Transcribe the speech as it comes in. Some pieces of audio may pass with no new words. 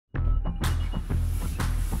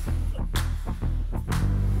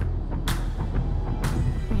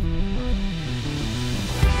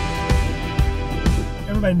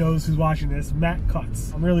everybody knows who's watching this, Matt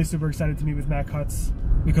Cutts. I'm really super excited to meet with Matt Cutts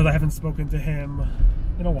because I haven't spoken to him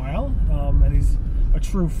in a while, and he's a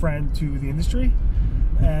true friend to the industry.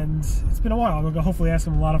 And it's been a while. I'm gonna hopefully ask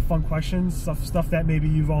him a lot of fun questions, stuff that maybe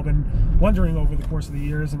you've all been wondering over the course of the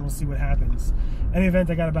years, and we'll see what happens. In any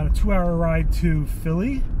event, I got about a 2-hour ride to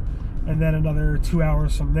Philly, and then another 2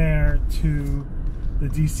 hours from there to the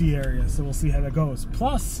DC area. So we'll see how that goes.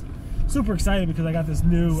 Plus, super excited because I got this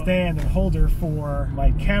new stand and holder for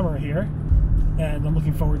my camera here, and I'm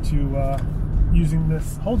looking forward to using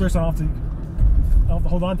this holder so I don't have to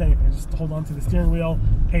hold on to anything. Just hold on to the steering wheel,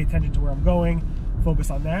 pay attention to where I'm going,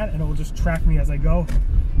 focus on that, and it will just track me as I go.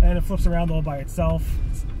 And it flips around all by itself.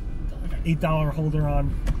 It's like an $8 holder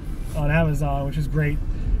on Amazon, which is great.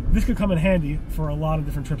 This could come in handy for a lot of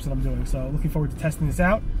different trips that I'm doing. So looking forward to testing this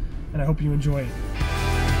out, and I hope you enjoy it.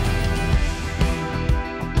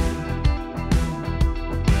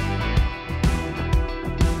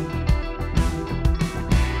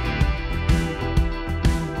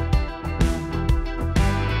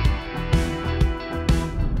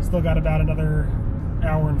 Still got about another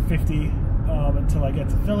hour and 50 until I get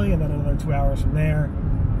to Philly, and then another 2 hours from there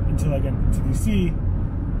until I get to DC.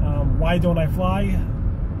 Why don't I fly?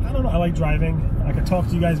 I don't know. I like driving. I can talk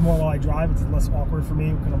to you guys more while I drive. It's less awkward for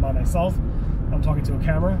me because I'm by myself. I'm talking to a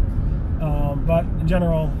camera. But in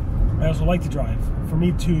general, I also like to drive. For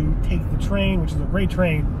me to take the train, which is a great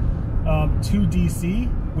train, to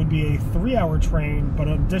DC would be a 3-hour train, but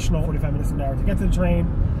an additional 45 minutes an hour to get to the train.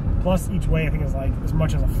 Plus each way I think is like as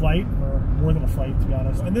much as a flight, or more than a flight to be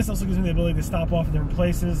honest. And this also gives me the ability to stop off in different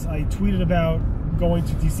places. I tweeted about going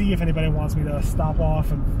to DC. If anybody wants me to stop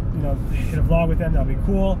off and, you know, hit a vlog with them, that'd be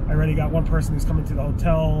cool. I already got one person who's coming to the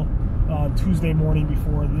hotel on Tuesday morning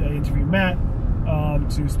before I interview Matt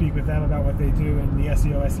to speak with them about what they do in the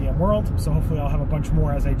SEO, SEM world. So hopefully I'll have a bunch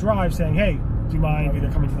more as I drive saying, hey, do you mind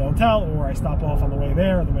either coming to the hotel or I stop off on the way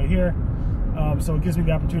there or the way here. So it gives me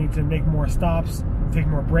the opportunity to make more stops, take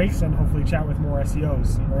more breaks, and hopefully chat with more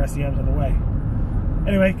SEOs or SEMs on the way.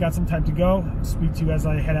 Anyway, got some time to go. Speak to you as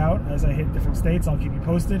I head out, as I hit different states. I'll keep you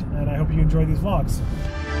posted, and I hope you enjoy these vlogs.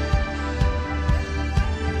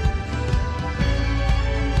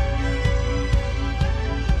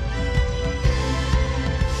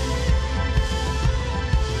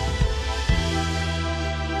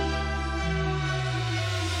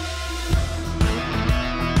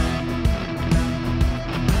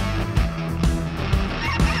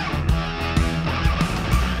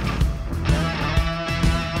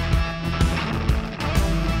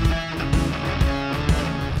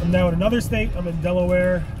 Now in another state, I'm in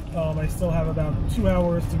Delaware. I still have about 2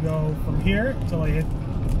 hours to go from here until I hit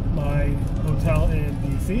my hotel in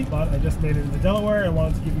DC. But I just made it into Delaware and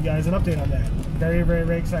wanted to give you guys an update on that. Very, very,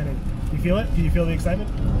 very exciting. You feel it? Do you feel the excitement?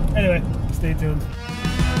 Anyway, stay tuned.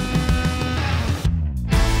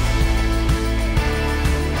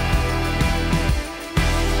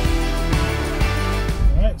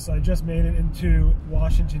 Alright, so I just made it into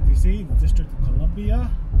Washington, DC, the District of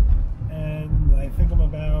Columbia. And I think I'm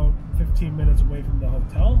about 15 minutes away from the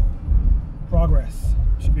hotel. Progress.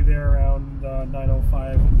 Should be there around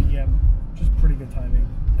 9:05 p.m. Which is pretty good timing,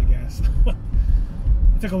 I guess. It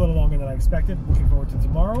took a little longer than I expected. Looking forward to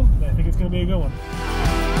tomorrow. But I think it's going to be a good one.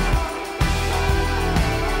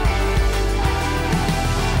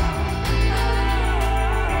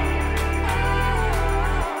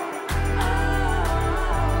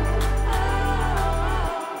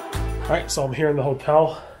 Alright, so I'm here in the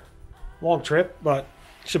hotel. Long trip, but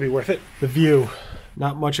should be worth it. The view,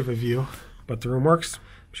 not much of a view, but the room works.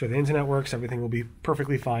 I'm sure the internet works. Everything will be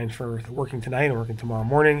perfectly fine for working tonight and working tomorrow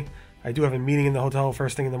morning. I do have a meeting in the hotel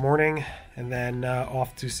first thing in the morning, and then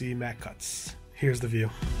off to see Matt Cutts. Here's the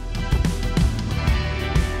view.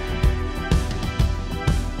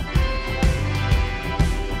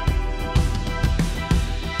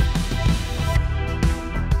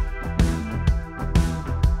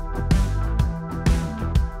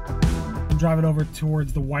 Driving over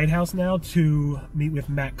towards the White House now to meet with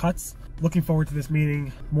Matt Cutts. Looking forward to this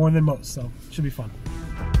meeting more than most, so it should be fun.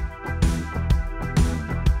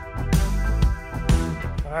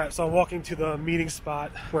 All right, so I'm walking to the meeting spot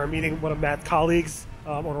where I'm meeting one of Matt's colleagues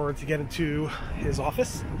in order to get into his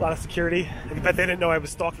office. A lot of security. I bet they didn't know I was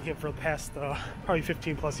stalking him for the past probably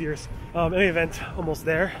 15 plus years. In any event, almost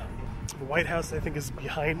there. The White House, I think, is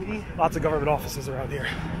behind me. Lots of government offices around here.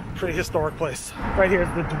 Pretty historic place. Right here is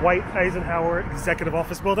the Eisenhower Executive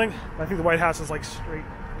Office Building. I think the White House is like straight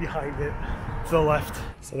behind it to the left.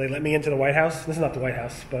 So they let me into the White House. This is not the White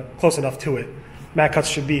House, but close enough to it. Matt Cutts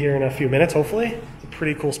should be here in a few minutes, hopefully. It's a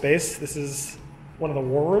pretty cool space. This is one of the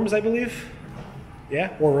war rooms, I believe.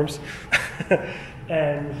 Yeah, war rooms.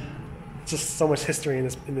 And just so much history in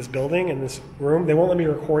this building, in this room. They won't let me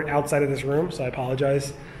record outside of this room, so I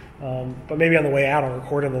apologize. But maybe on the way out I'll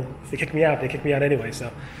record, and if they kick me out, they kick me out anyway,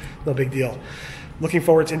 so no big deal. Looking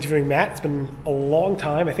forward to interviewing Matt. It's been a long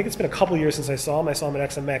time. I think it's been a couple years since I saw him. I saw him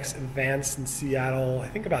at XMX Advanced in Seattle, I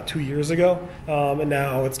think about 2 years ago. And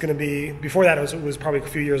now it's going to be, before that it was probably a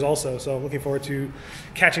few years also. So looking forward to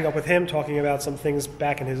catching up with him, talking about some things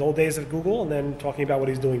back in his old days at Google, and then talking about what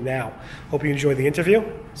he's doing now. Hope you enjoyed the interview.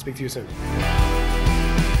 Speak to you soon.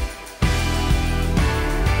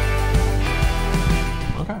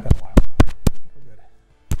 Okay.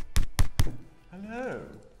 Hello.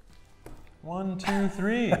 1, 2,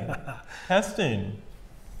 3. Testing.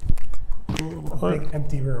 Big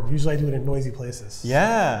empty room. Usually I do it in noisy places.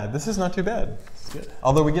 Yeah, this is not too bad. It's good.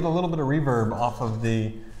 Although we get a little bit of reverb off of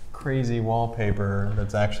the crazy wallpaper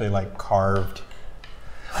that's actually like carved.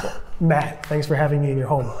 Matt, thanks for having me in your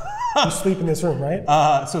home. You sleep in this room, right?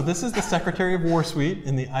 So this is the Secretary of War Suite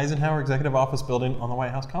in the Eisenhower Executive Office Building on the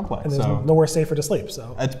White House complex. And there's nowhere safer to sleep,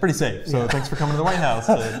 so. It's pretty safe. So thanks for coming to the White House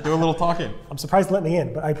to do a little talking. I'm surprised to let me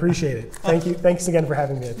in, but I appreciate it. Thank you. Thanks again for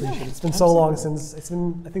having me. I appreciate it. It's been so long since,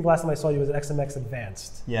 I think last time I saw you was at XMX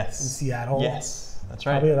Advanced. Yes. In Seattle. Yes, that's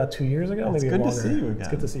right. Probably about 2 years ago, maybe longer. It's good to see you again. It's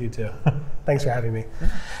good to see you too. Thanks for having me.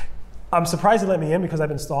 I'm surprised you let me in because I've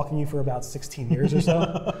been stalking you for about 16 years or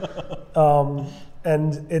so.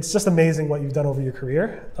 And it's just amazing what you've done over your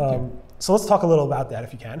career. So let's talk a little about that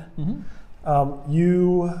if you can.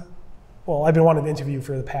 Well, I've been wanting to interview you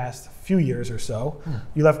for the past few years or so.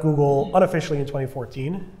 You left Google unofficially in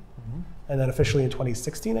 2014, and then officially in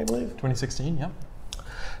 2016, I believe. 2016, yeah.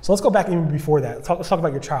 So let's go back even before that. Let's talk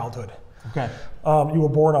about your childhood. Okay. You were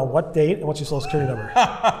born on what date, and what's your social security number?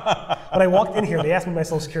 When I walked in here, they asked me my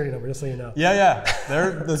social security number, just so you know. Yeah.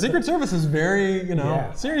 The Secret Service is very,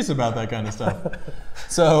 serious about that kind of stuff.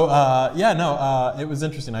 So, it was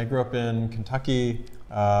interesting. I grew up in Kentucky,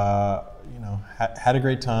 had a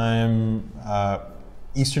great time.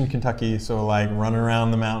 Eastern Kentucky, so like running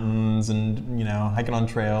around the mountains and, hiking on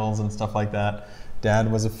trails and stuff like that.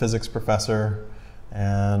 Dad was a physics professor,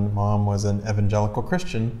 and Mom was an evangelical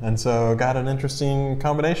Christian, and so got an interesting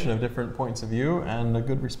combination of different points of view and a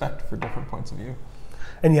good respect for different points of view.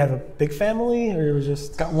 And you have a big family, or you were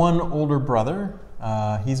just? Got one older brother.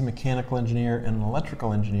 He's a mechanical engineer and an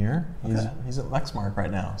electrical engineer. He's at Lexmark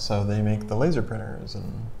right now, so they make the laser printers.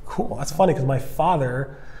 And cool. That's funny because my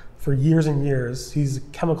father, for years and years, he's a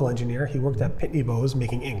chemical engineer. He worked at Pitney Bowes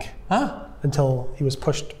making ink until he was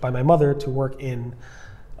pushed by my mother to work in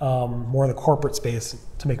more of the corporate space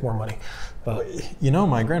to make more money. But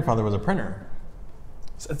my grandfather was a printer.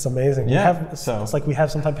 It's amazing. Yeah, it's like we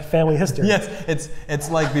have some type of family history. Yes,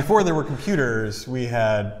 it's like before there were computers, we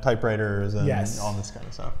had typewriters and all this kind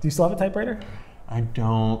of stuff. Do you still have a typewriter? I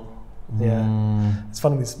don't. Yeah, it's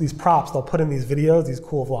funny. These props they'll put in these videos, these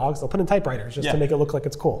cool vlogs. They'll put in typewriters just to make it look like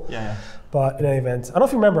it's cool. Yeah. But in any event, I don't know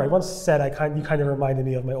if you remember. I once said you kind of reminded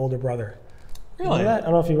me of my older brother. Really? That? I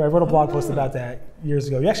don't know if I wrote a blog post about that years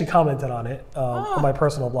ago. You actually commented on it on my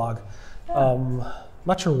personal blog.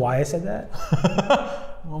 Not sure why I said that.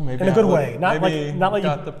 Well, maybe in a good way. Not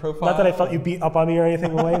like the profile. Not that I felt you beat up on me or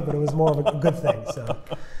anything away, but it was more of a good thing. So,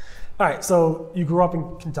 all right. So you grew up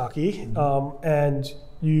in Kentucky, and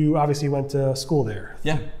you obviously went to school there.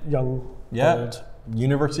 Yeah. Old.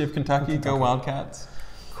 University of Kentucky. Go Wildcats.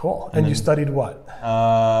 Cool. And you studied what?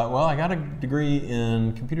 Well, I got a degree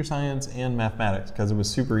in computer science and mathematics because it was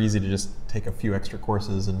super easy to just take a few extra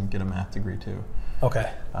courses and get a math degree too.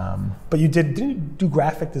 Okay. But didn't you do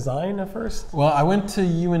graphic design at first? Well, I went to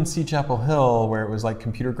UNC Chapel Hill where it was like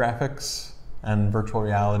computer graphics and virtual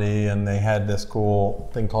reality, and they had this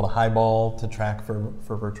cool thing called a highball to track for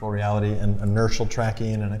virtual reality and inertial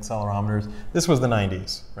tracking and accelerometers. This was the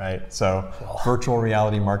 90s, right? So virtual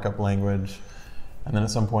reality markup language. And then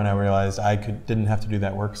at some point I realized I didn't have to do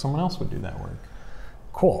that work, someone else would do that work.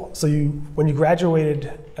 Cool. So when you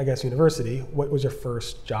graduated, I guess, university, what was your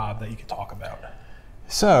first job that you could talk about?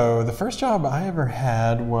 So the first job I ever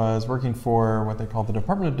had was working for what they call the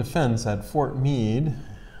Department of Defense at Fort Meade,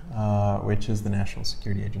 which is the National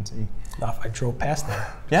Security Agency. I drove past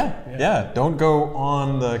there. Yeah. Don't go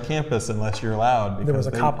on the campus unless you're allowed. There was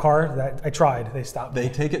a cop car that I tried. They stopped me. They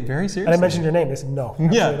take it very seriously. And I mentioned your name. They said no.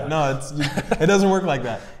 It doesn't work like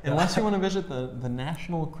that. Unless you want to visit the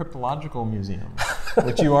National Cryptological Museum,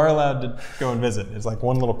 which you are allowed to go and visit. It's like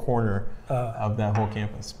one little corner of that whole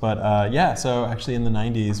campus. But so actually in the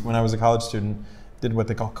 90s, when I was a college student, did what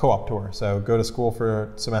they call co-op tour. So go to school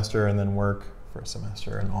for a semester and then work for a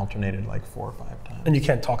semester and alternated like 4 or 5 times. And you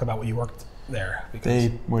can't talk about what you worked there.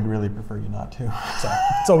 They would really prefer you not to. So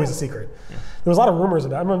it's always a secret. Yeah. There was a lot of rumors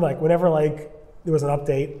about it. I remember like whenever like there was an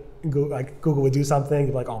update, Google would do something, you'd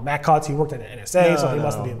be like, oh, Matt Cutts, he worked at an NSA, so he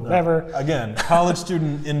must have been whatever. Again, college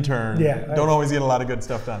student intern. Don't always get a lot of good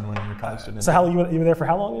stuff done when you're a college student. So you were there for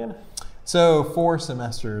how long again? So 4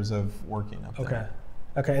 semesters of working up there.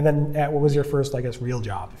 Okay, and then what was your first, I guess, real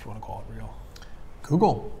job, if you want to call it real?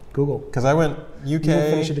 Google. Because I went UK, you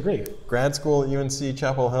finished your degree. Grad school at UNC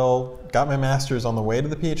Chapel Hill, got my master's on the way to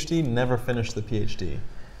the PhD, never finished the PhD.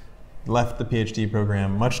 Left the PhD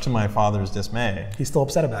program, much to my father's dismay. He's still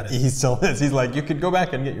upset about it. He still is. He's like, you could go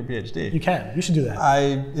back and get your PhD. You can. You should do that.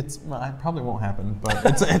 I probably won't happen, but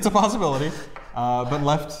it's a possibility. But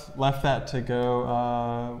left that to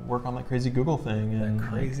go work on that crazy Google thing in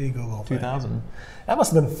Google 2000. Thing. That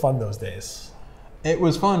must have been fun those days. It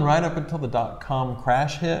was fun right up until the .com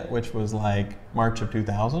crash hit, which was like March of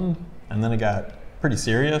 2000, and then it got pretty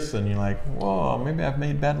serious, and you're like, whoa, maybe I've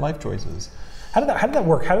made bad life choices. How did that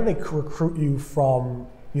work? How did they recruit you from,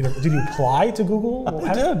 did you apply to Google?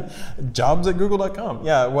 I did. Jobs at google.com.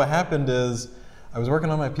 Yeah, what happened is I was working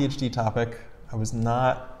on my PhD topic. I was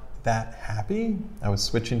not that happy. I was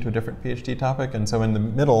switching to a different PhD topic, and so in the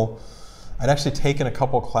middle, I'd actually taken a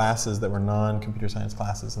couple classes that were non-computer science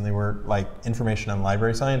classes, and they were like information and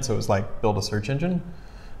library science, so it was like build a search engine.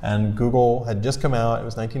 And Google had just come out. It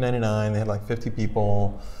was 1999. They had like 50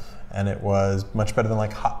 people. And it was much better than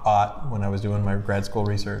like Hotbot when I was doing my grad school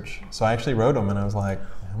research. So I actually wrote them and I was like,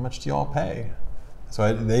 how much do y'all pay?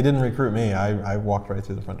 So they didn't recruit me. I walked right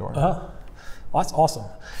through the front door. Well, that's awesome.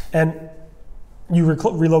 And you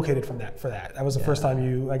relocated for that. That was the first time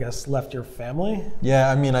you, I guess, left your family? Yeah,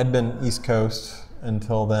 I mean, I'd been East Coast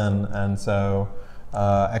until then. And so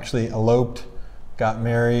actually eloped, got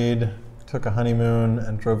married, took a honeymoon,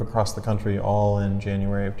 and drove across the country all in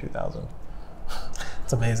January of 2000.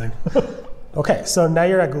 It's amazing. Okay, so now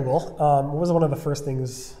you're at Google. What was one of the first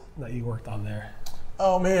things that you worked on there?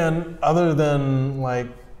 Oh man, other than like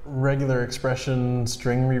regular expression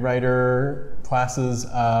string rewriter classes,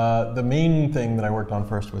 the main thing that I worked on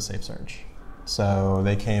first was Safe Search. So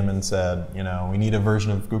they came and said, we need a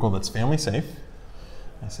version of Google that's family safe.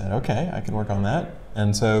 I said, okay, I can work on that.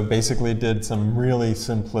 And so basically did some really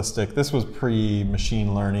simplistic, this was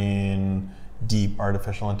pre-machine learning, deep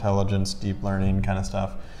artificial intelligence, deep learning kind of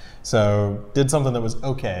stuff. So did something that was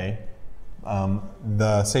okay.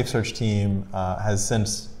 The Safe Search team has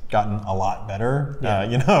since gotten a lot better,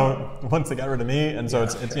 once they got rid of me. And so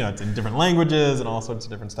it's in different languages and all sorts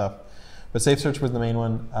of different stuff. But Safe Search was the main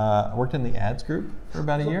one. I worked in the ads group for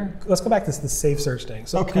about a year. Let's go back to the Safe Search thing.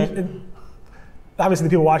 So obviously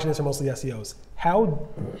the people watching this are mostly SEOs.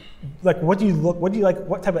 What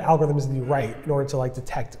type of algorithms did you write in order to like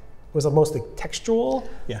detect? Was it mostly textual?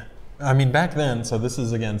 Yeah. I mean, back then, so this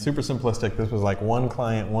is, again, super simplistic. This was like one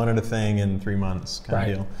client wanted a thing in 3 months kind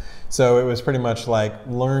of deal. So it was pretty much like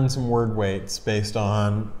learn some word weights based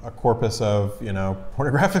on a corpus of,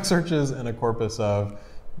 pornographic searches and a corpus of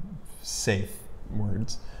safe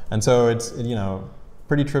words. And so it's,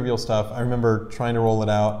 pretty trivial stuff. I remember trying to roll it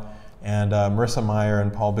out, and Marissa Meyer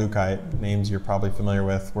and Paul Buchheit, names you're probably familiar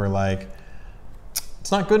with, were like,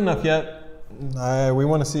 it's not good enough yet. We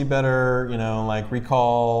want to see better, like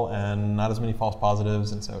recall and not as many false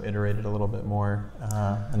positives, and so iterated a little bit more,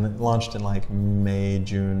 and it launched in like May,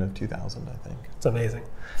 June of 2000, I think. It's amazing.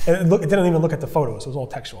 And it didn't even look at the photos; it was all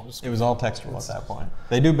textual. It was all textual at that point.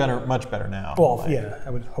 They do much better now. Well, yeah, I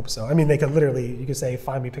would hope so. I mean, they could literally, you could say,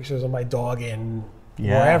 find me pictures of my dog in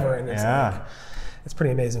wherever, and it's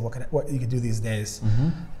pretty amazing what you could do these days. Mm-hmm.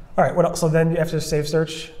 All right, what else? So then after Safe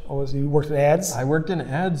Search, you worked in ads? I worked in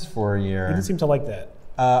ads for a year. You didn't seem to like that,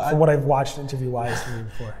 from what I've watched interview-wise from you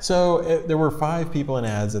before. So there were 5 people in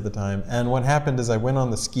ads at the time, and what happened is I went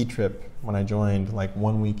on the ski trip when I joined, like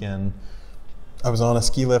one weekend. I was on a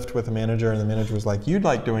ski lift with a manager, and the manager was like, you'd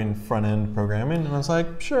like doing front-end programming? And I was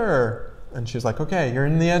like, sure. And she was like, okay, you're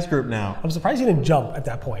in the ads group now. I'm surprised you didn't jump at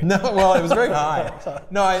that point. No, well, it was very high.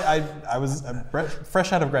 No, I was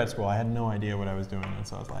fresh out of grad school. I had no idea what I was doing. And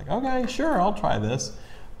so I was like, okay, sure, I'll try this.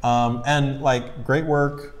 And like, great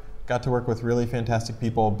work. Got to work with really fantastic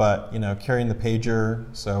people, but carrying the pager.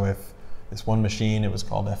 So if this one machine, it was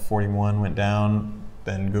called F41, went down,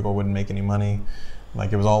 then Google wouldn't make any money.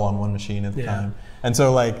 Like it was all on one machine at the time. And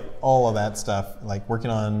so like all of that stuff, like working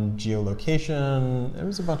on geolocation, it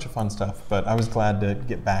was a bunch of fun stuff, but I was glad to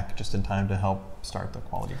get back just in time to help start the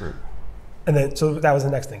quality group. And then, so that was the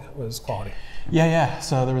next thing, was quality. Yeah.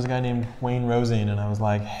 So there was a guy named Wayne Rosing, and I was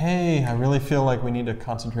like, hey, I really feel like we need to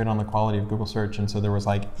concentrate on the quality of Google search. And so there was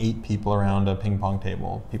like 8 people around a ping pong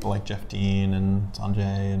table, people like Jeff Dean and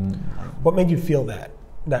Sanjay. And what made you feel that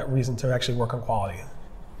reason to actually work on quality?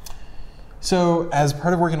 So as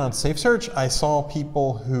part of working on Safe Search, I saw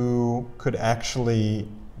people who could actually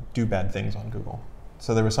do bad things on Google.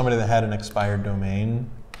 So there was somebody that had an expired domain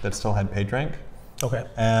that still had PageRank. Okay.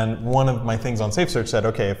 And one of my things on Safe Search said,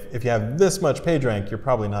 okay, if you have this much PageRank, you're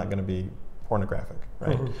probably not going to be pornographic,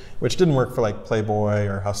 right? Mm-hmm. Which didn't work for like Playboy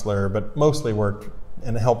or Hustler, but mostly worked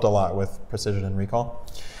and helped a lot with precision and recall.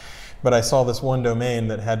 But I saw this one domain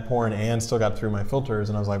that had porn and still got through my filters,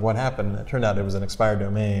 and I was like, what happened? It turned out it was an expired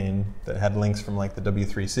domain that had links from like the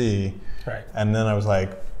W3C. Right. And then I was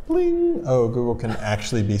like, bling, oh, Google can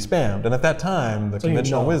actually be spammed. And at that time, the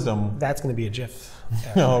conventional wisdom... That's going to be a GIF.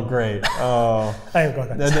 Oh, great. Oh.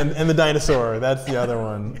 And the dinosaur, that's the other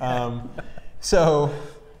one. So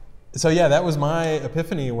yeah, that was my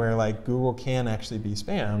epiphany where like Google can actually be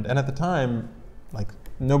spammed. And at the time, like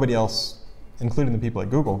nobody else, including the people at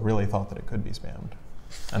Google, really thought that it could be spammed.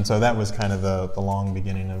 And so that was kind of the long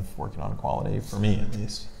beginning of working on quality, for me at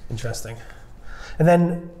least. Interesting. And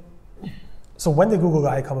then, so when did Google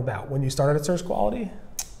Guide come about? When you started at Search Quality?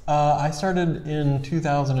 I started in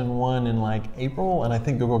 2001 in like April, and I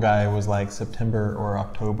think Google Guide was like September or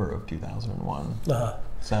October of 2001.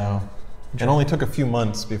 So it only took a few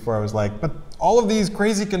months before I was like, but all of these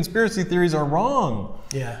crazy conspiracy theories are wrong.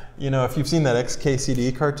 Yeah. You know, if you've seen that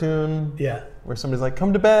XKCD cartoon, yeah, where somebody's like,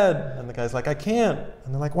 come to bed, and the guy's like, I can't,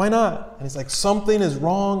 and they're like, why not? And he's like, something is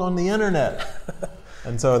wrong on the internet.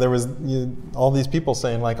 And so there was all these people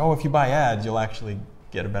saying like, oh, if you buy ads, you'll actually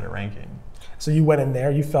get a better ranking. So you went in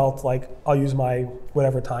there, you felt like, I'll use my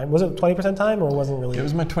whatever time. Was it 20% time, or wasn't really? It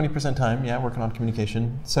was my 20% time, yeah, working on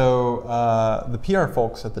communication. So the PR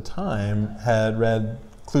folks at the time had read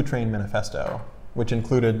Clue Train Manifesto, which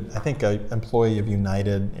included, I think, an employee of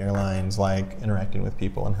United Airlines like interacting with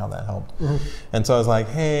people and how that helped. Mm-hmm. And so I was like,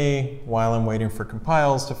 hey, while I'm waiting for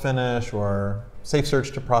compiles to finish or Safe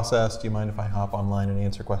Search to process, do you mind if I hop online and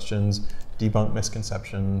answer questions, debunk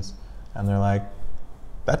misconceptions? And they're like,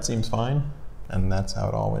 that seems fine. And that's how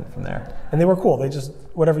it all went from there. And they were cool. They just,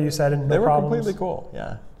 whatever you said, and no they were problems. Completely cool,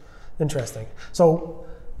 yeah. Interesting. So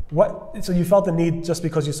so you felt the need just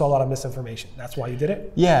because you saw a lot of misinformation. That's why you did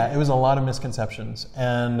it? Yeah, it was a lot of misconceptions.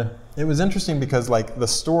 And it was interesting because like the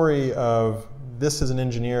story of this is an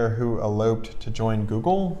engineer who eloped to join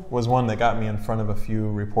Google was one that got me in front of a few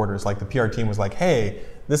reporters. Like the PR team was like, hey,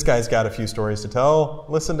 this guy's got a few stories to tell.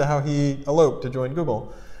 Listen to how he eloped to join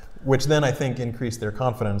Google. Which then I think increased their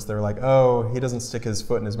confidence. They were like, oh, he doesn't stick his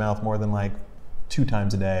foot in his mouth more than like 2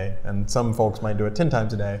 times a day. And some folks might do it 10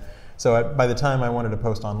 times a day. So by the time I wanted to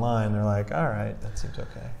post online, they're like, all right, that seems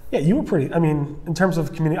okay. Yeah, you were pretty, I mean, in terms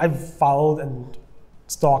of community, I've followed and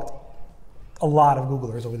stalked a lot of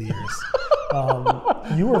Googlers over the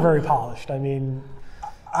years. You were very polished. I mean.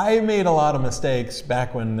 I made a lot of mistakes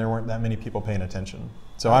back when there weren't that many people paying attention.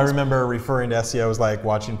 So I remember referring to SEO as like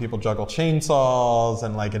watching people juggle chainsaws,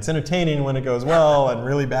 and like it's entertaining when it goes well and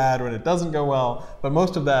really bad when it doesn't go well. But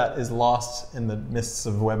most of that is lost in the mists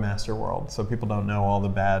of the webmaster world. So people don't know all the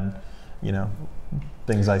bad,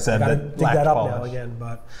 things I said. I gotta that dig that up polish. now again,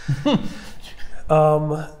 but.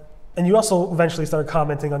 And you also eventually started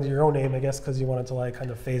commenting under your own name, I guess, because you wanted to like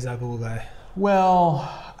kind of phase out Google Guy. Well,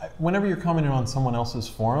 whenever you're commenting on someone else's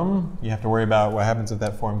forum, you have to worry about what happens if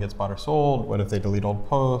that forum gets bought or sold. What if they delete old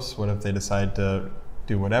posts? What if they decide to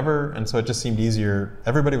do whatever? And so it just seemed easier.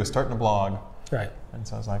 Everybody was starting a blog. Right. And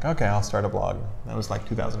so I was like, okay, I'll start a blog. That was like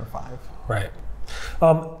 2005. Right.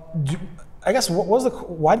 I guess what was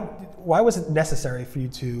why was it necessary for you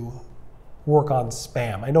to work on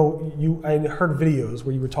spam? I know I heard videos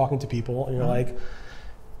where you were talking to people and you're like,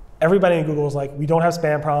 everybody in Google is like, we don't have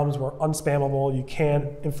spam problems, we're unspammable, you can't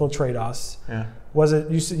infiltrate us. Yeah. Was it,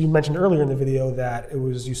 you mentioned earlier in the video that it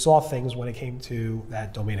was, you saw things when it came to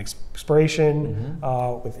that domain expiration,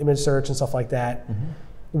 with image search and stuff like that.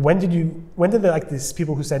 When did these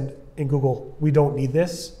people who said in Google, we don't need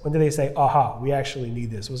this, when did they say, aha, we actually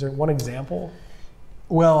need this? Was there one example?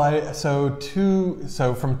 Well, so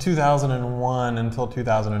from 2001 until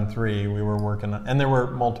 2003, we were working, and there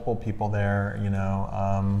were multiple people there,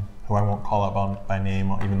 who I won't call out by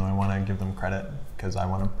name, even though I want to give them credit because I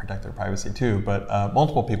want to protect their privacy too. But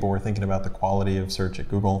multiple people were thinking about the quality of search at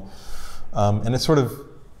Google, and it sort of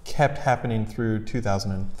kept happening through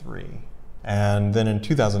 2003. And then in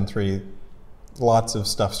 2003, lots of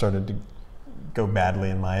stuff started to go badly,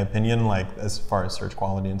 in my opinion, like as far as search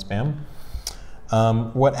quality and spam.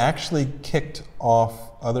 What actually kicked off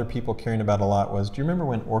other people caring about a lot was, do you remember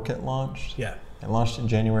when Orkut launched? Yeah. It launched in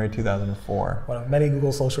January 2004. One of many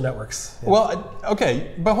Google social networks. Yeah. Well,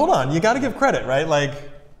 okay, but hold on. You got to give credit, right? Like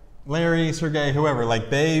Larry, Sergey, whoever, like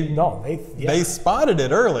they spotted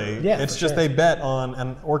it early. Yeah, it's just they bet on,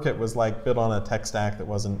 and Orkut was like built on a tech stack that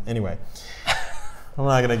wasn't, anyway. I'm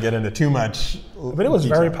not going to get into too much. But it was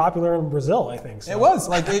detail. very popular in Brazil, I think. So. It was.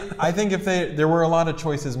 Like, I think if there were a lot of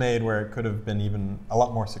choices made where it could have been even a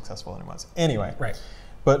lot more successful than it was. Anyway. Right.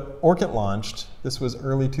 But Orkut launched. This was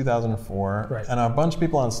early 2004. Right. And a bunch of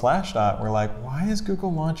people on Slashdot were like, why is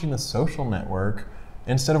Google launching a social network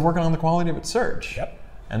instead of working on the quality of its search? Yep.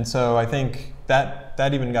 And so I think that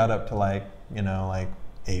even got up to like, you know, like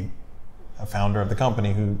a founder of the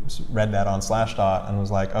company who read that on Slashdot and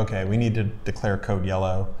was like, okay, we need to declare code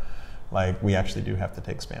yellow. Like, we actually do have to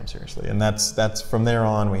take spam seriously. And that's from there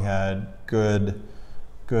on, we had good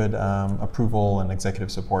approval and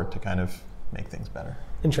executive support to kind of make things better.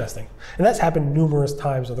 Interesting. And that's happened numerous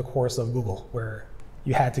times over the course of Google, where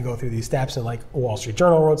you had to go through these steps, and like a Wall Street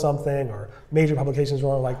Journal wrote something, or major publications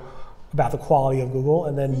wrote like about the quality of Google,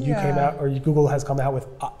 and then you came out, or Google has come out with,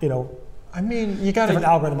 you know, I mean, you got different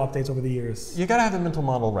algorithm updates over the years. You got to have the mental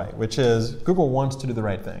model right, which is Google wants to do the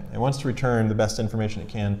right thing. It wants to return the best information it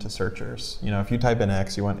can to searchers. You know, if you type in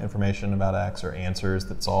X, you want information about X or answers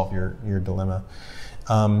that solve your dilemma.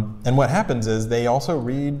 And what happens is they also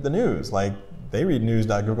read the news. Like, they read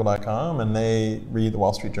news.google.com and they read the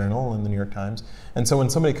Wall Street Journal and the New York Times. And so when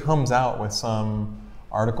somebody comes out with some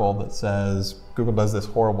article that says Google does this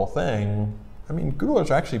horrible thing, I mean, Googlers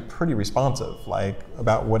are actually pretty responsive, like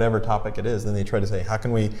about whatever topic it is. Then they try to say, how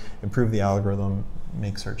can we improve the algorithm,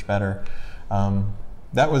 make search better?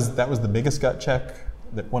 That was the biggest gut check,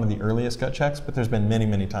 one of the earliest gut checks. But there's been many,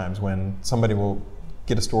 many times when somebody will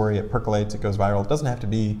get a story, it percolates, it goes viral. It doesn't have to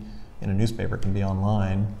be in a newspaper. It can be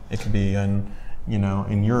online. It could be in, you know,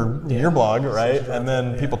 in your blog, right? And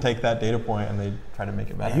then people take that data point and they try to make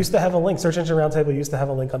it better. I used to have a link. Search Engine Roundtable used to have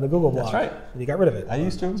a link on the Google blog. That's right. And you got rid of it. I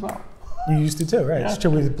used to as well. You used to too, right? Yeah. It's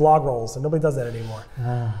true with these blog rolls, and nobody does that anymore.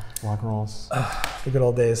 Blog rolls. The good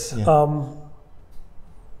old days. Yeah.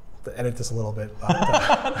 To edit this a little bit.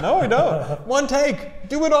 No, we don't. One take.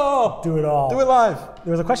 Do it all. Do it all. Do it live.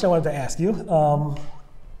 There was a question I wanted to ask you.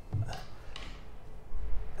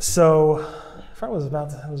 So, it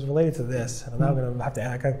was related to this, and I'm now going to have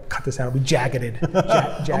to cut this out. It'll be jaggeded.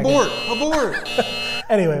 Abort.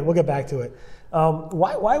 Anyway, we'll get back to it.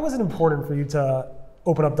 Why was it important for you to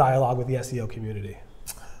open up dialogue with the SEO community?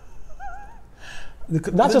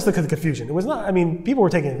 Not just the confusion. It was not. I mean, people were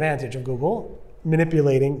taking advantage of Google,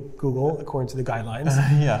 manipulating Google according to the guidelines.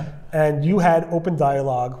 Yeah. And you had open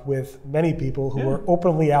dialogue with many people who were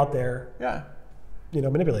openly out there. Yeah. You know,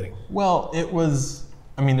 manipulating. Well, it was.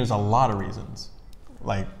 I mean, there's a lot of reasons.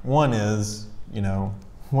 Like, one is, you know,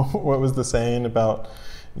 what was the saying about,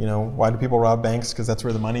 you know, why do people rob banks? Because that's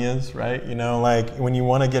where the money is, right? You know, like when you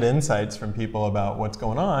want to get insights from people about what's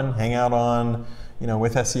going on, hang out on, you know,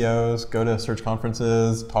 with SEOs, go to search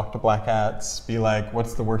conferences, talk to black hats, be like,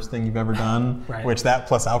 what's the worst thing you've ever done? Right. Which that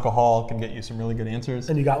plus alcohol can get you some really good answers.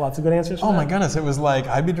 And you got lots of good answers? Oh my goodness, it was like,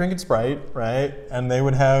 I'd be drinking Sprite, right? And they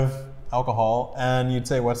would have alcohol, and you'd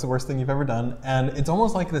say, what's the worst thing you've ever done? And it's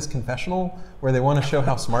almost like this confessional where they want to show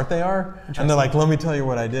how smart they are. And they're like, let me tell you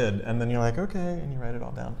what I did. And then you're like, okay, and you write it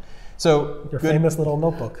all down. So your famous little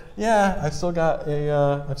notebook. Yeah, I've still got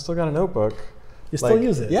a notebook. You still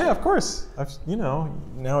use it? Yeah, of course. You know,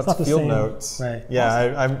 now it's field notes. Right.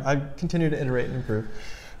 Yeah, awesome. I continue to iterate and improve.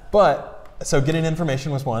 But so getting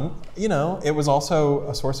information was one. You know, it was also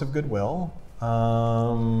a source of goodwill.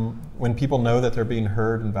 When people know that they're being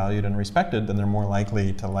heard and valued and respected, then they're more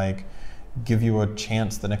likely to like give you a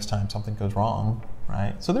chance the next time something goes wrong,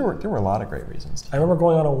 right? So there were a lot of great reasons. I remember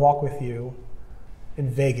going on a walk with you in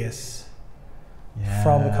Vegas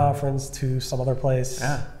from the conference to some other place.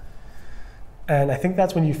 Yeah. And I think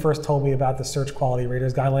that's when you first told me about the search quality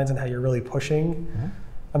raters guidelines and how you're really pushing. Mm-hmm.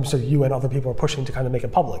 I'm sure you and other people are pushing to kind of make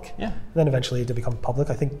it public. Yeah. And then eventually it did become public.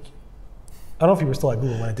 I don't know if you were still at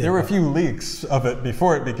Google when it did. There were a few leaks of it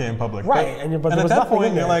before it became public. Right, and at that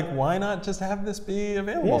point, you're like, why not just have this be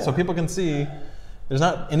available so people can see there's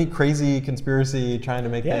not any crazy conspiracy trying to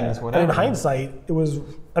make things whatever. And in hindsight, it was,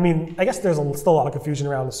 I mean, I guess there's still a lot of confusion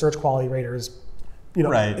around the search quality raters, you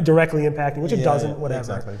know, directly impacting, which it doesn't, whatever.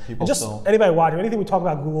 Exactly. People anybody watching, anything we talk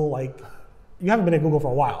about Google, like, you haven't been at Google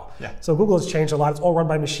for a while. Yeah. So Google has changed a lot. It's all run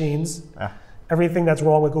by machines. Yeah. Everything that's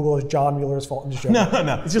wrong with Google is John Mueller's fault. I'm just joking.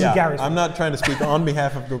 No. It's just Gary's fault. I'm not trying to speak on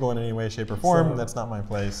behalf of Google in any way, shape, or form. That's not my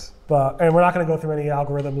place. And we're not going to go through any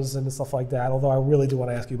algorithms and stuff like that, although I really do want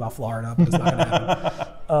to ask you about Florida, but it's not going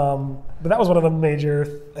to But that was one of the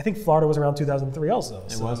major, I think Florida was around 2003 also.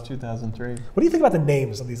 It was 2003. What do you think about the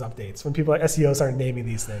names of these updates when people like SEO started naming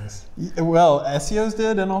these things? Well, SEOs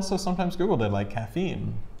did, and also sometimes Google did, like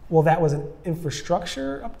caffeine. Well, that was an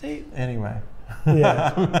infrastructure update? Anyway.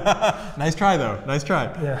 Yeah. Nice try, though. Nice try.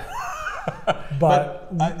 Yeah. But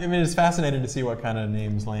I mean, it's fascinating to see what kind of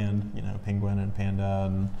names land, you know, penguin and panda.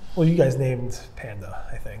 And well, you guys named Panda,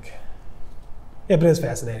 I think. Yeah, but it is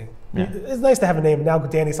fascinating. Yeah. It's nice to have a name. Now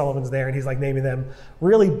Danny Sullivan's there, and he's like naming them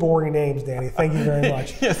really boring names, Danny. Thank you very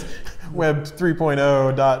much. Yes. Web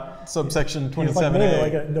 3.0 dot subsection 27A.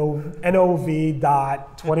 Like a NOV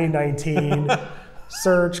dot 2019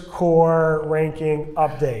 search core ranking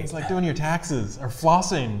update. It's like doing your taxes or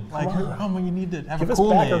flossing. Like, you need to have a cool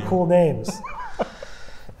name. Give us back our cool names.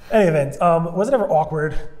 Any event, was it ever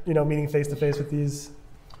awkward, you know, meeting face to face with these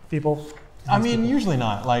people? I mean, usually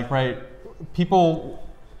not. Like, right, people,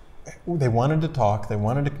 they wanted to talk, they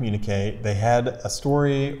wanted to communicate, they had a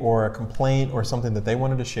story or a complaint or something that they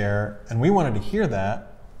wanted to share, and we wanted to hear that.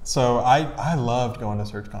 So I loved going to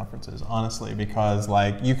search conferences, honestly, because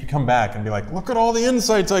like you could come back and be like, look at all the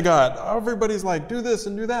insights I got. Everybody's like, do this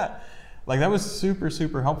and do that. Like that was super,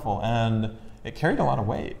 super helpful, and it carried a lot of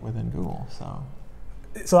weight within Google.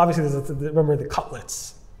 So obviously, remember the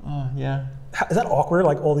cutlets. Yeah. Is that awkward?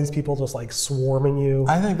 Like all these people just like swarming you?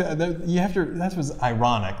 I think that you have to. That was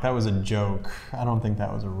ironic. That was a joke. I don't think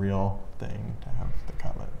that was a real thing to have the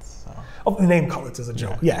cutlets. So. Oh, the name cutlets is a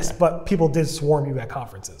joke. Yeah, yes, yeah. But people did swarm you at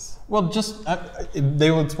conferences. Well, just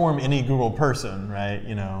they would swarm any Google person, right?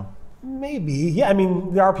 You know. Maybe. Yeah. I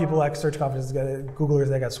mean, there are people like search conferences, Googlers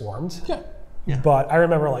that got swarmed. Yeah. Yeah. But I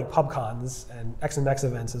remember like PubCons and XMX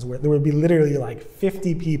events is where there would be literally like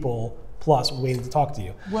 50 people plus waiting to talk to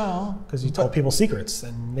you. Well, because you told people secrets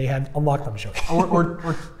and they had unlocked them.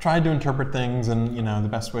 or tried to interpret things and you know the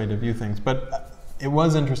best way to view things. But it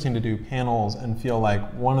was interesting to do panels and feel like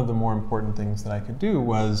one of the more important things that I could do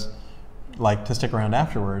was like to stick around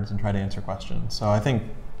afterwards and try to answer questions. So I think,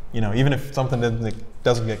 you know, even if something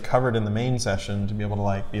doesn't get covered in the main session, to be able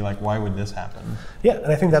to be like, why would this happen? Yeah,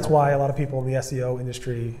 and I think that's why a lot of people in the SEO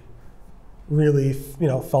industry really, you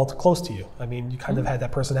know, felt close to you. I mean, you kind of had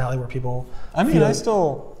that personality where people. I mean,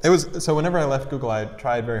 so whenever I left Google, I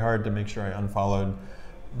tried very hard to make sure I unfollowed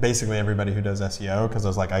basically everybody who does SEO, because I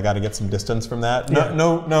was like, I got to get some distance from that.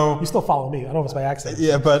 No. You still follow me. I don't know if it's by accident.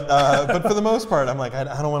 Yeah, but for the most part, I'm like, I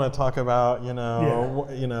don't want to talk about you know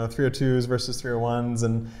 302s versus 301s,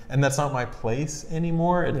 and that's not my place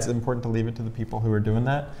anymore. It's important to leave it to the people who are doing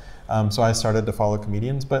that. So I started to follow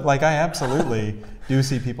comedians, but like I absolutely do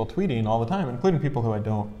see people tweeting all the time, including people who I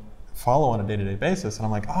don't follow on a day-to-day basis, and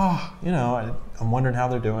I'm like, I'm wondering how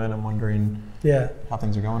they're doing. I'm wondering how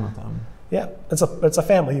things are going with them. Yeah, it's a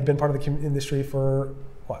family. You've been part of the industry for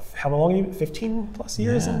what? How long? 15 plus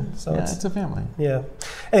years. Yeah, so it's a family. Yeah.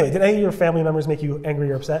 Anyway, did any of your family members make you angry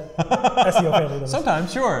or upset? SEO family members.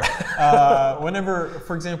 Sometimes, sure. Whenever,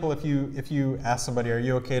 for example, if you ask somebody, "Are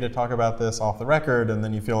you okay to talk about this off the record?" and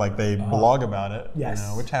then you feel like they blog about it, yes, you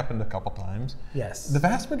know, which happened a couple times. Yes. The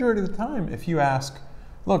vast majority of the time, if you ask,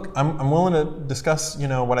 look, I'm willing to discuss, you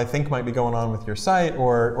know, what I think might be going on with your site,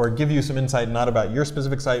 or give you some insight not about your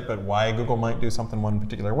specific site, but why Google might do something one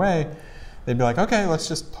particular way. They'd be like, okay, let's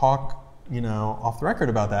just talk, you know, off the record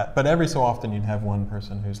about that. But every so often you'd have one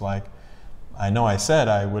person who's like, I know I said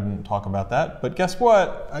I wouldn't talk about that, but guess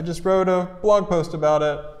what? I just wrote a blog post about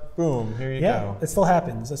it. Boom, here you go. Yeah, it still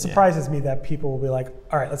happens. It surprises me that people will be like,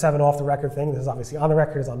 all right, let's have an off-the-record thing. This is obviously on the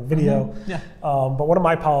record, it's on video. Mm-hmm. Yeah. But one of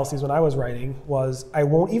my policies when I was writing was I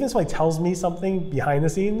won't, even if somebody tells me something behind the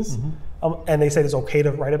scenes, and they say it's okay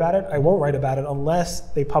to write about it, I won't write about it unless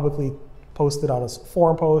they publicly post it on a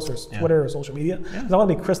forum post or Twitter or social media. Because I want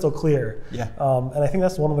to be crystal clear. Yeah. And I think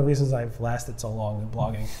that's one of the reasons I've lasted so long in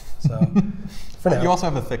blogging. So for now. You also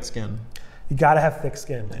have a thick skin. You got to have thick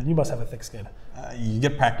skin, and you must have a thick skin. You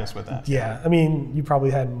get practice with that. Yeah, I mean, you probably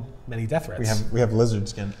had many death threats. We have lizard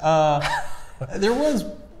skin. There was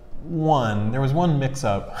one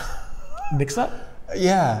mix-up. Mix-up?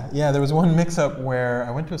 Yeah. There was one mix-up where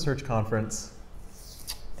I went to a search conference,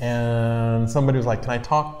 and somebody was like, "Can I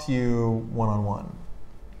talk to you one-on-one?"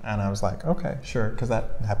 And I was like, "Okay, sure," because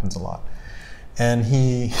that happens a lot. And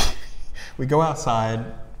we go outside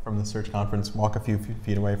from the search conference, walk a few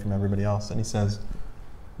feet away from everybody else, and he says,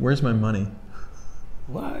 "Where's my money?"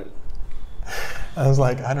 What? I was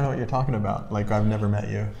like, I don't know what you're talking about. Like, I've never met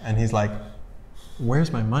you. And he's like,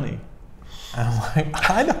 "Where's my money?" And I'm like,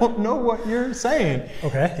 I don't know what you're saying.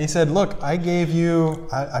 Okay. He said, look, I gave you,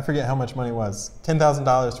 I forget how much money it was, $10,000,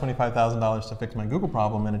 $25,000 to fix my Google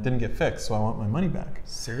problem, and it didn't get fixed, so I want my money back.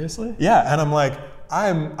 Seriously? Yeah, and I'm like, I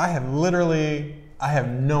have literally, I have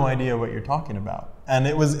no idea what you're talking about. And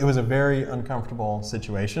it was a very uncomfortable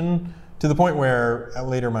situation, to the point where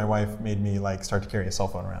later my wife made me like start to carry a cell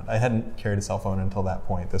phone around. I hadn't carried a cell phone until that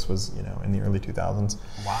point. This was, you know, in the early 2000s.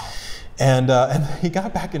 Wow. And he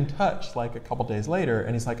got back in touch like a couple days later,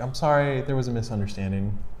 and he's like, I'm sorry, there was a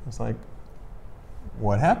misunderstanding. I was like,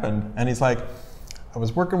 what happened? And he's like, I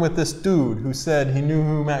was working with this dude who said he knew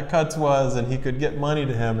who Matt Cutts was and he could get money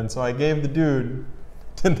to him, and so I gave the dude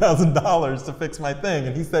 $10,000 to fix my thing,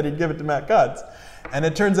 and he said he'd give it to Matt Cutts. And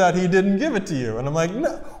it turns out he didn't give it to you. And I'm like,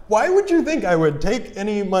 no, why would you think I would take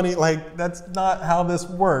any money? Like, that's not how this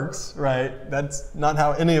works, right? That's not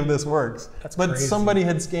how any of this works. That's but crazy. Somebody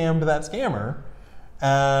had scammed that scammer,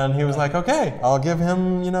 and he was like, okay, I'll give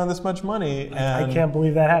him, you know, this much money. And I can't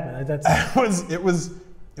believe that happened. That's it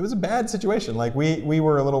was a bad situation. Like, we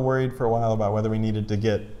were a little worried for a while about whether we needed to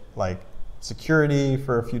get like security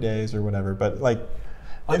for a few days or whatever. But like,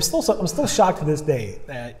 I'm still shocked to this day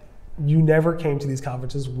that you never came to these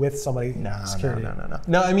conferences with somebody security.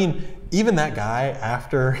 No, I mean, even that guy,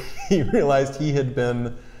 after he realized he had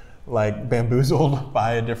been like bamboozled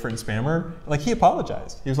by a different spammer, like he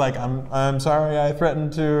apologized. He was like, I'm sorry, I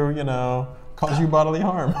threatened to, you know, cause you bodily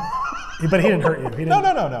harm. But he didn't hurt you. He didn't,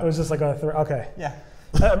 No. It was just like a threat. Okay. Yeah.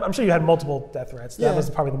 I'm sure you had multiple death threats. That was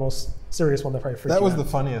probably the most serious one that probably freaked you out. That was the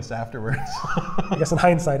funniest afterwards. I guess in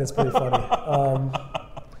hindsight, it's pretty funny.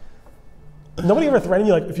 Nobody ever threatened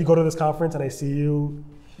you, like, if you go to this conference and I see you,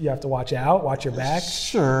 you have to watch out, watch your back?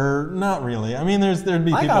 Sure, not really. I mean, there'd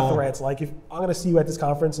be people. I got threats, like, if I'm going to see you at this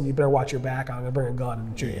conference and you better watch your back, I'm going to bring a gun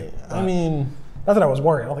and shoot you. I mean, not that I was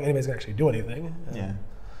worried. I don't think anybody's going to actually do anything. Yeah.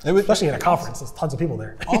 Especially at a conference, there's tons of people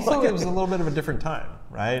there. Also, it was a little bit of a different time,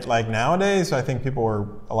 right? Like nowadays, I think people were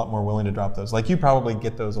a lot more willing to drop those. Like you probably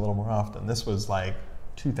get those a little more often. This was like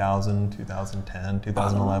 2000, 2010,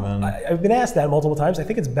 2011. I've been asked that multiple times. I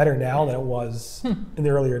think it's better now than it was in the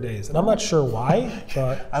earlier days. And I'm not sure why,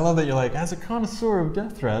 but... I love that you're like, as a connoisseur of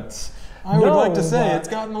death threats, I would like to say it's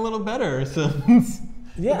gotten a little better since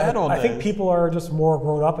the bad old days. I think people are just more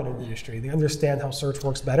grown up in the industry. They understand how search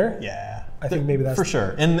works better. Yeah. I think maybe that's... For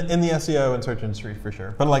sure. In the SEO and search industry, for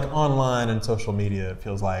sure. But like online and social media, it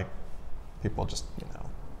feels like people just, you know...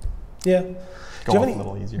 Yeah. Go off a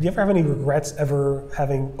little easier. Do you ever have any regrets ever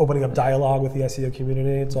opening up dialogue with the SEO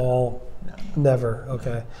community? It's all never.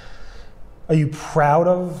 Okay. Are you proud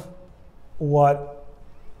of what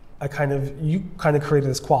you kind of created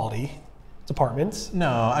this quality department? No,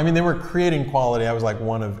 I mean they were creating quality. I was like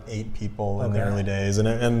one of 8 people in the early days,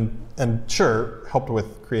 and sure helped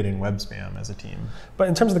with creating web spam as a team. But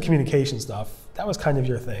in terms of the communication stuff, that was kind of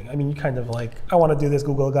your thing. I mean, you kind of like, I want to do this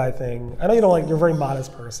Google guy thing. I know you don't like, you're a very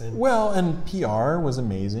modest person. Well, and PR was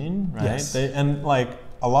amazing, right? Yes. And like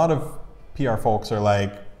a lot of PR folks are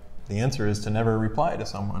like, the answer is to never reply to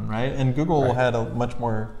someone, right? And Google had a much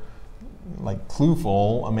more like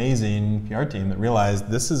clueful, amazing PR team that realized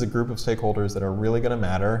this is a group of stakeholders that are really going to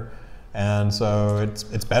matter. And so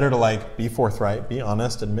it's better to like be forthright, be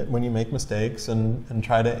honest, admit when you make mistakes, and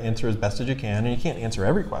try to answer as best as you can. And you can't answer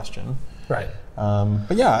every question. Right.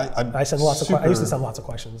 But yeah, I send lots of. I used to send lots of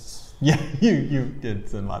questions. Yeah, you did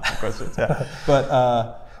send lots of questions. Yeah,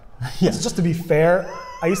 but yeah. Just to be fair,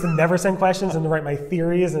 I used to never send questions and to write my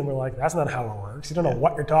theories, and we're like, that's not how it works. You don't know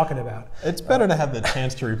what you're talking about. It's better to have the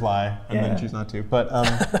chance to reply and then choose not to. But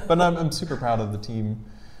I'm super proud of the team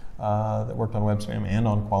that worked on web spam and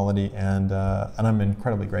on quality, and I'm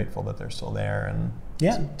incredibly grateful that they're still there and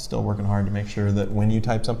still working hard to make sure that when you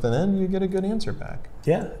type something in, you get a good answer back.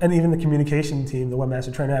 Yeah, and even the communication team, the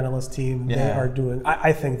webmaster trainer analyst team, they are doing.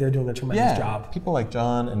 I think they're doing a tremendous job. People like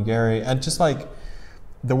John and Gary, and just like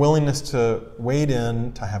the willingness to wade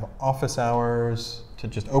in, to have office hours, to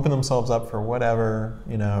just open themselves up for whatever,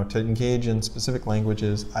 you know, to engage in specific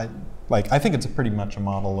languages. I think it's pretty much a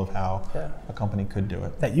model of how a company could do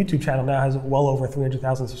it. That YouTube channel now has well over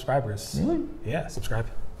 300,000 subscribers. Really? Yeah, subscribe.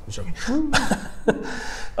 I'm joking.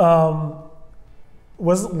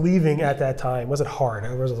 Was leaving at that time, was it hard?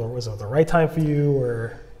 Was it the right time for you,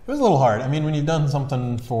 or? It was a little hard. I mean, when you've done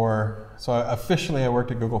something so officially I worked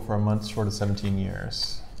at Google for a month short of 17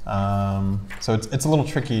 years. So it's a little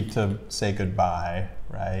tricky to say goodbye,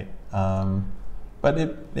 right? But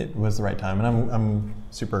it was the right time, and I'm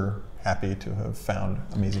super happy to have found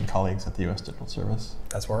amazing colleagues at the U.S. Digital Service.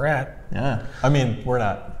 That's where we're at. Yeah, I mean, we're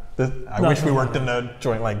not. I wish we worked in a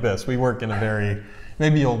joint like this. We work in a very.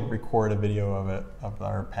 Maybe you'll record a video of it, of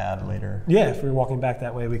our pad later. Yeah, if we're walking back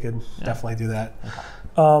that way, we could definitely do that.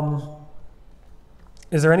 Okay.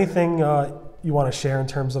 Is there anything you want to share in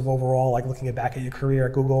terms of overall, like looking back at your career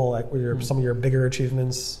at Google, like what some of your bigger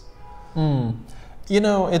achievements? You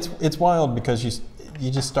know, it's wild because you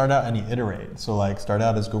just start out and you iterate. So like start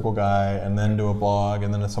out as Google guy and then do a blog,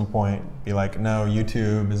 and then at some point be like, no,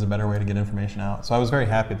 YouTube is a better way to get information out. So I was very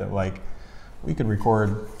happy that like we could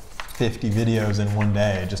record 50 videos in one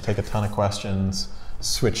day, just take a ton of questions,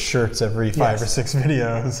 switch shirts every 5 or 6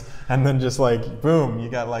 videos, and then just like, boom, you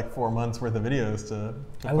got like 4 months worth of videos to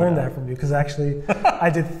I learned that from you, because actually I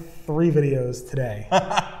did 3 videos today.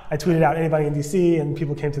 I tweeted out anybody in DC, and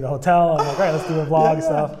people came to the hotel. I'm like, all right, let's do a vlog and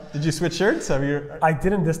stuff. Did you switch shirts? Have you? I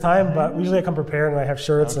didn't this time, but usually I come prepared and I have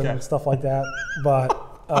shirts and stuff like that. But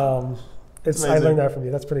I learned that from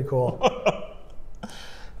you. That's pretty cool.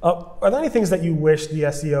 Are there any things that you wish the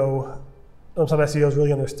SEO, some SEOs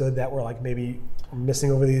really understood that were like maybe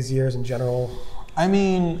missing over these years in general? I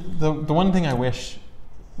mean, the one thing I wish,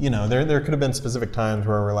 you know, there could have been specific times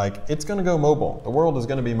where we're like, it's going to go mobile. The world is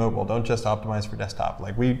going to be mobile. Don't just optimize for desktop.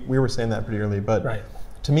 Like we were saying that pretty early, but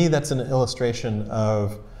to me, that's an illustration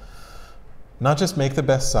of not just make the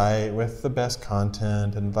best site with the best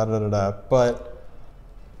content and da da da da, but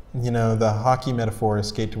you know, the hockey metaphor is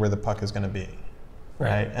skate to where the puck is going to be.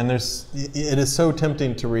 Right. And it is so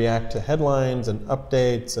tempting to react to headlines and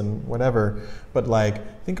updates and whatever, but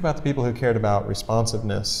like think about the people who cared about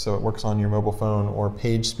responsiveness, so it works on your mobile phone, or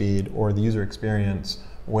page speed, or the user experience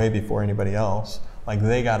way before anybody else. Like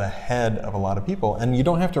they got ahead of a lot of people, and you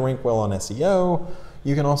don't have to rank well on SEO.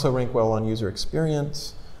 You can also rank well on user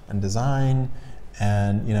experience and design,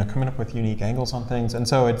 and you know, coming up with unique angles on things. And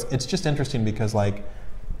so it's just interesting because like,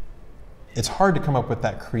 it's hard to come up with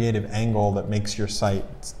that creative angle that makes your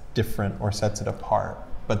site different or sets it apart.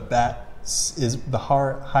 But that is the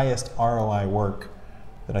highest ROI work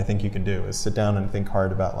that I think you can do, is sit down and think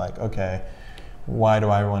hard about like, okay, why do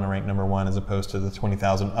I want to rank #1 as opposed to the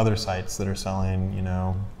 20,000 other sites that are selling, you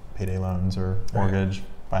know, payday loans or mortgage,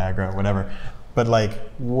 Viagra, whatever. But like,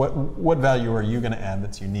 what value are you going to add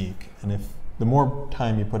that's unique? And if the more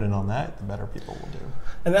time you put in on that, the better people will do.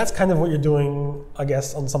 And that's kind of what you're doing, I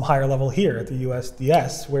guess, on some higher level here at the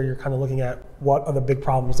USDS, where you're kind of looking at what are the big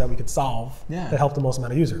problems that we could solve that help the most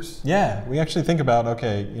amount of users. Yeah, we actually think about,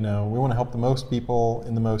 okay, you know, we want to help the most people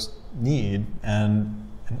in the most need and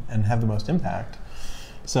have the most impact.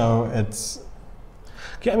 So it's...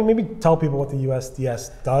 I mean, maybe tell people what the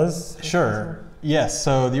USDS does. Sure. Yes,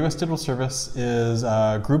 so the US Digital Service is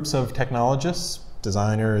groups of technologists,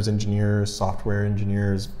 designers, engineers, software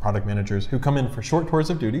engineers, product managers who come in for short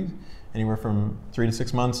tours of duty, anywhere from 3 to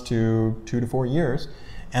 6 months to 2 to 4 years.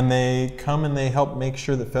 And they come and they help make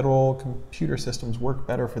sure that federal computer systems work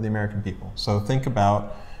better for the American people. So think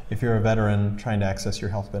about if you're a veteran trying to access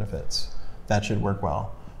your health benefits, that should work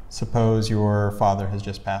well. Suppose your father has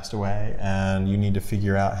just passed away and you need to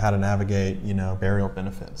figure out how to navigate, you know, burial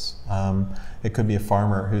benefits. It could be a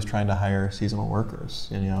farmer who's trying to hire seasonal workers,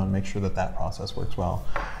 you know, and make sure that that process works well.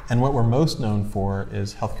 And what we're most known for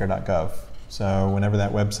is healthcare.gov. So whenever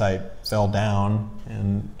that website fell down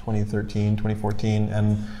in 2013, 2014,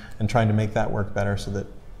 and trying to make that work better so that,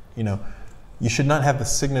 you know, you should not have the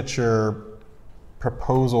signature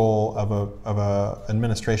proposal of a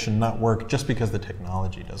administration not work just because the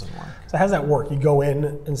technology doesn't work. So how does that work? You go in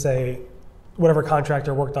and say, whatever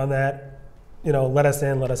contractor worked on that, you know, let us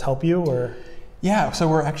in, let us help you, or? Yeah, so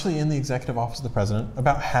we're actually in the Executive Office of the President.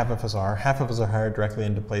 About half of us are. Half of us are hired directly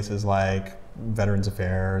into places like Veterans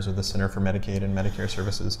Affairs or the Center for Medicaid and Medicare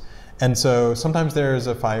Services. And so sometimes there's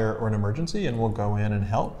a fire or an emergency and we'll go in and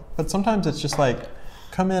help. But sometimes it's just like,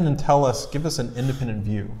 come in and tell us, give us an independent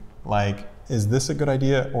view. Like, is this a good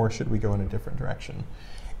idea or should we go in a different direction?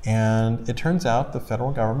 And it turns out the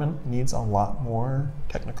federal government needs a lot more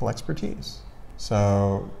technical expertise.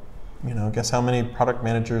 So, you know, guess how many product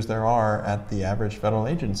managers there are at the average federal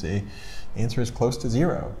agency? The answer is close to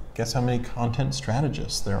 0. Guess how many content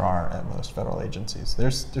strategists there are at most federal agencies?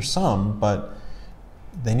 There's some, but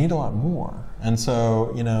they need a lot more. And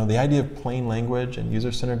so, you know, the idea of plain language and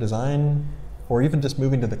user-centered design, or even just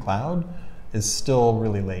moving to the cloud, is still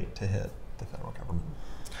really late to hit the federal government.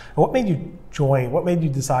 What made you join? What made you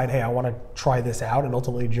decide, hey, I want to try this out and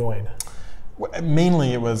ultimately join?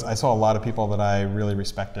 Mainly it was, I saw a lot of people that I really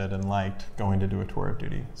respected and liked going to do a tour of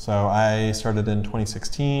duty. So I started in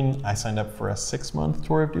 2016. I signed up for a 6-month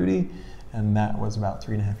tour of duty, and that was about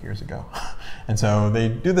 3.5 years ago. And so they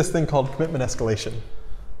do this thing called commitment escalation.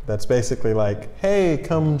 That's basically like, hey,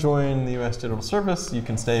 come join the US Digital Service. You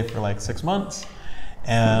can stay for like 6 months.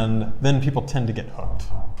 And then people tend to get hooked.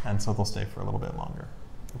 And so they'll stay for a little bit longer.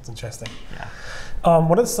 That's interesting. Yeah.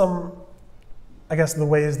 What are some I guess, the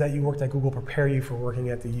ways that you worked at Google prepare you for working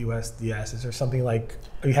at the USDS? Is there something like,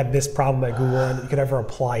 you had this problem at Google and you could ever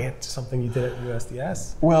apply it to something you did at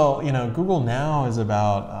USDS? Well, you know, Google now is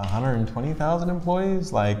about 120,000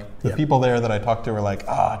 employees. Like, the people there that I talked to were like,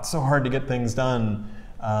 it's so hard to get things done.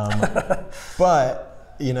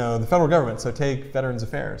 But, you know, the federal government, so take Veterans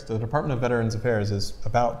Affairs. The Department of Veterans Affairs is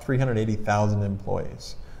about 380,000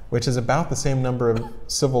 employees, which is about the same number of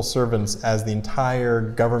civil servants as the entire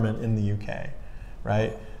government in the UK,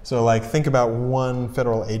 right? So like, think about one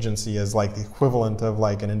federal agency as like the equivalent of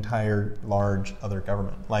like an entire large other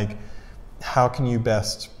government. Like, how can you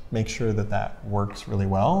best make sure that that works really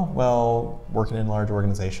well? Well, working in large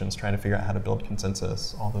organizations, trying to figure out how to build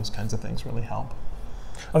consensus, all those kinds of things really help.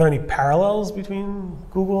 Are there any parallels between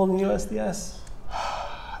Google and the USDS?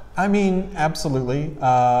 I mean, absolutely.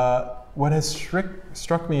 What has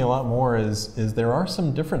struck me a lot more is there are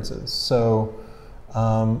some differences. So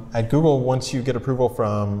at Google, once you get approval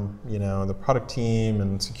from, you know, the product team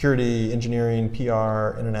and security, engineering,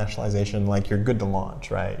 PR, internationalization, like, you're good to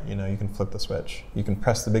launch, right? You know, you can flip the switch. You can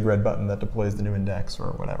press the big red button that deploys the new index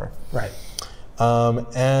or whatever. Right.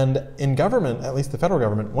 And in government, at least the federal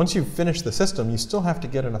government, once you've finished the system, you still have to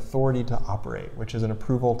get an authority to operate, which is an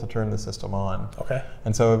approval to turn the system on. Okay.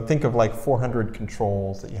 And so think of like 400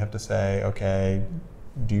 controls that you have to say, okay,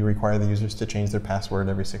 do you require the users to change their password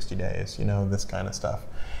every 60 days? You know, this kind of stuff.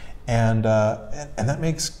 And that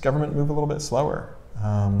makes government move a little bit slower.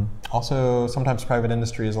 Also, sometimes private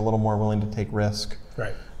industry is a little more willing to take risk.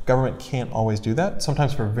 Right. Government can't always do that,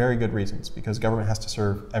 sometimes for very good reasons, because government has to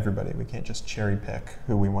serve everybody. We can't just cherry pick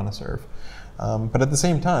who we want to serve. But at the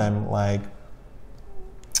same time, like,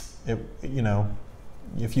 you know,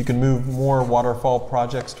 if you can move more waterfall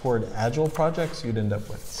projects toward agile projects, you'd end up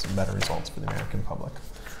with some better results for the American public.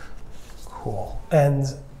 Cool. And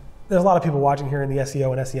there's a lot of people watching here in the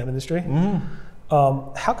SEO and SEM industry.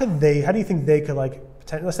 How do you think they could, like,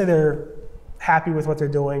 let's say they're happy with what they're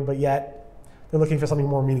doing, but yet they're looking for something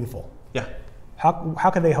more meaningful. Yeah. How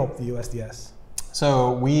can they help the USDS?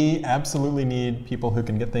 So we absolutely need people who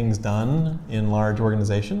can get things done in large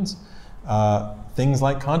organizations. Things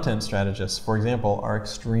like content strategists, for example, are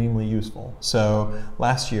extremely useful. So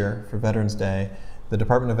last year, for Veterans Day, the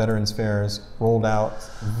Department of Veterans Affairs rolled out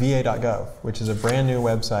va.gov, which is a brand new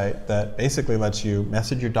website that basically lets you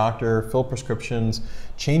message your doctor, fill prescriptions,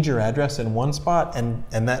 change your address in one spot, and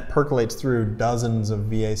that percolates through dozens of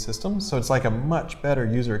VA systems. So it's like a much better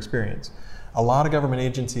user experience. A lot of government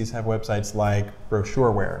agencies have websites like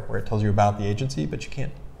Brochureware, where it tells you about the agency, but you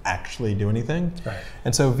can't actually do anything. Right.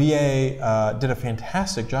 And so VA did a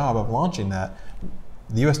fantastic job of launching that.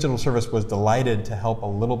 The U.S. Digital Service was delighted to help a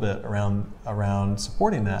little bit around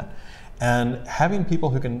supporting that. And having people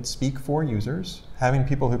who can speak for users, having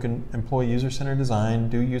people who can employ user-centered design,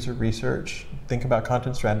 do user research, think about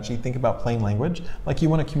content strategy, think about plain language, like, you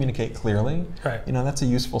want to communicate clearly. Right. You know, that's a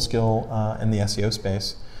useful skill in the SEO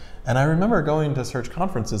space. And I remember going to search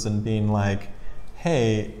conferences and being like,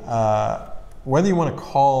 hey, whether you want to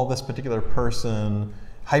call this particular person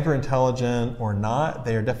hyper intelligent or not,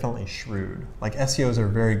 they are definitely shrewd. Like, SEOs are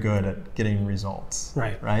very good at getting results.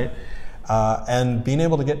 Right. Right? And being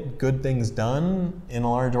able to get good things done in a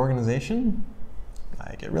large organization,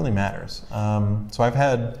 like, it really matters. So I've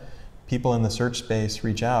had people in the search space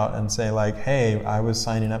reach out and say, like, hey, I was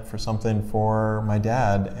signing up for something for my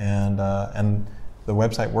dad, and the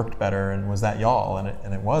website worked better, and was that y'all?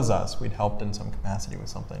 And it was us. We'd helped in some capacity with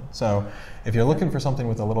something. So if you're looking for something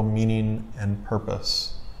with a little meaning and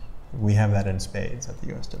purpose, we have that in spades at the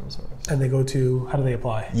U.S. Digital Service. And they go to, how do they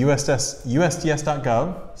apply?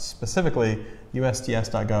 USDS.gov, specifically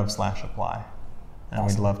USDS.gov/apply. And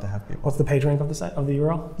Awesome. We'd love to have people. What's the page rank of the site, of the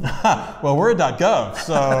URL? Well, we're at .gov,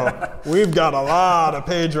 so we've got a lot of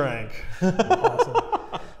page rank. Awesome.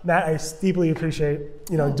 Matt, I deeply appreciate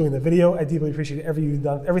doing the video. I deeply appreciate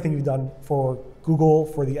everything you've done for Google,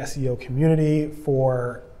 for the SEO community,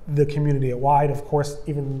 for the community at wide, of course,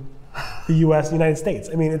 even the United States.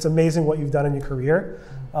 I mean, it's amazing what you've done in your career.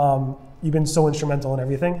 You've been so instrumental in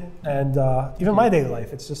everything, and even my daily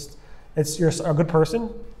life. You're a good person.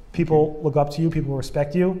 People look up to you, people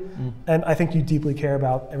respect you, and I think you deeply care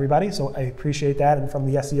about everybody, so I appreciate that. And from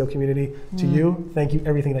the SEO community to you, thank you,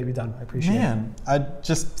 everything that you've done. I appreciate it. Man, I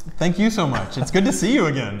just thank you so much. It's good to see you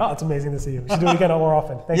again. Oh, it's amazing to see you. We should do it again more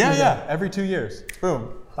often. Thank you. Yeah, every 2 years.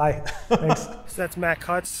 Boom. Bye. Thanks. So that's Matt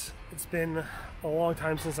Cutts. It's been a long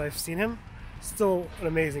time since I've seen him. Still an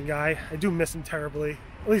amazing guy. I do miss him terribly,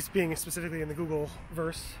 at least being specifically in the Google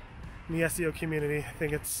verse, in the SEO community. I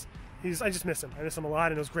think I just miss him. I miss him a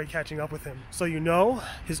lot, and it was great catching up with him. So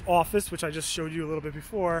his office, which I just showed you a little bit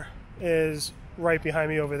before, is right behind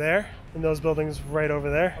me over there, and those buildings right over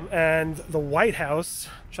there. And the White House,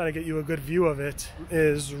 trying to get you a good view of it,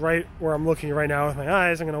 is right where I'm looking right now with my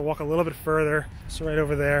eyes. I'm gonna walk a little bit further. It's right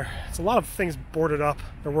over there. It's a lot of things boarded up.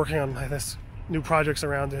 They're working on this new projects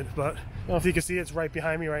around it, but I don't know if you can see, it's right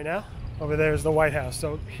behind me right now. Over there is the White House.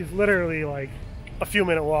 So he's literally like a few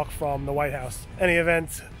minute walk from the White House. Any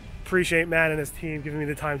event, appreciate Matt and his team giving me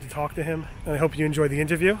the time to talk to him, and I hope you enjoyed the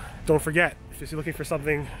interview. Don't forget, if you're looking for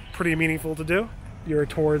something pretty meaningful to do, you're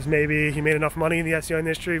towards maybe you made enough money in the SEO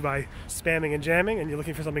industry by spamming and jamming, and you're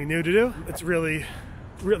looking for something new to do, it's really,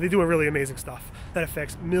 they do really amazing stuff that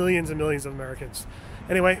affects millions and millions of Americans.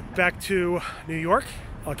 Anyway, back to New York.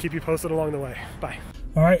 I'll keep you posted along the way. Bye.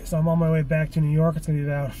 All right, so I'm on my way back to New York. It's gonna be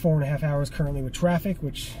about 4.5 hours currently with traffic,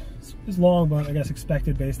 which is long, but I guess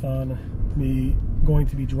expected based on me going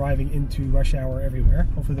to be driving into rush hour everywhere.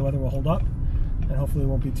 Hopefully the weather will hold up, and hopefully it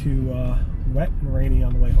won't be too wet and rainy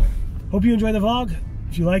on the way home. Hope you enjoy the vlog.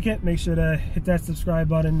 If you like it, make sure to hit that subscribe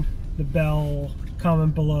button, the bell,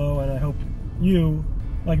 comment below, and I hope you,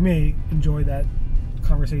 like me, enjoy that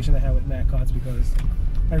conversation I had with Matt Kotz, because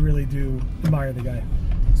I really do admire the guy.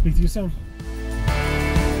 Speak to you soon.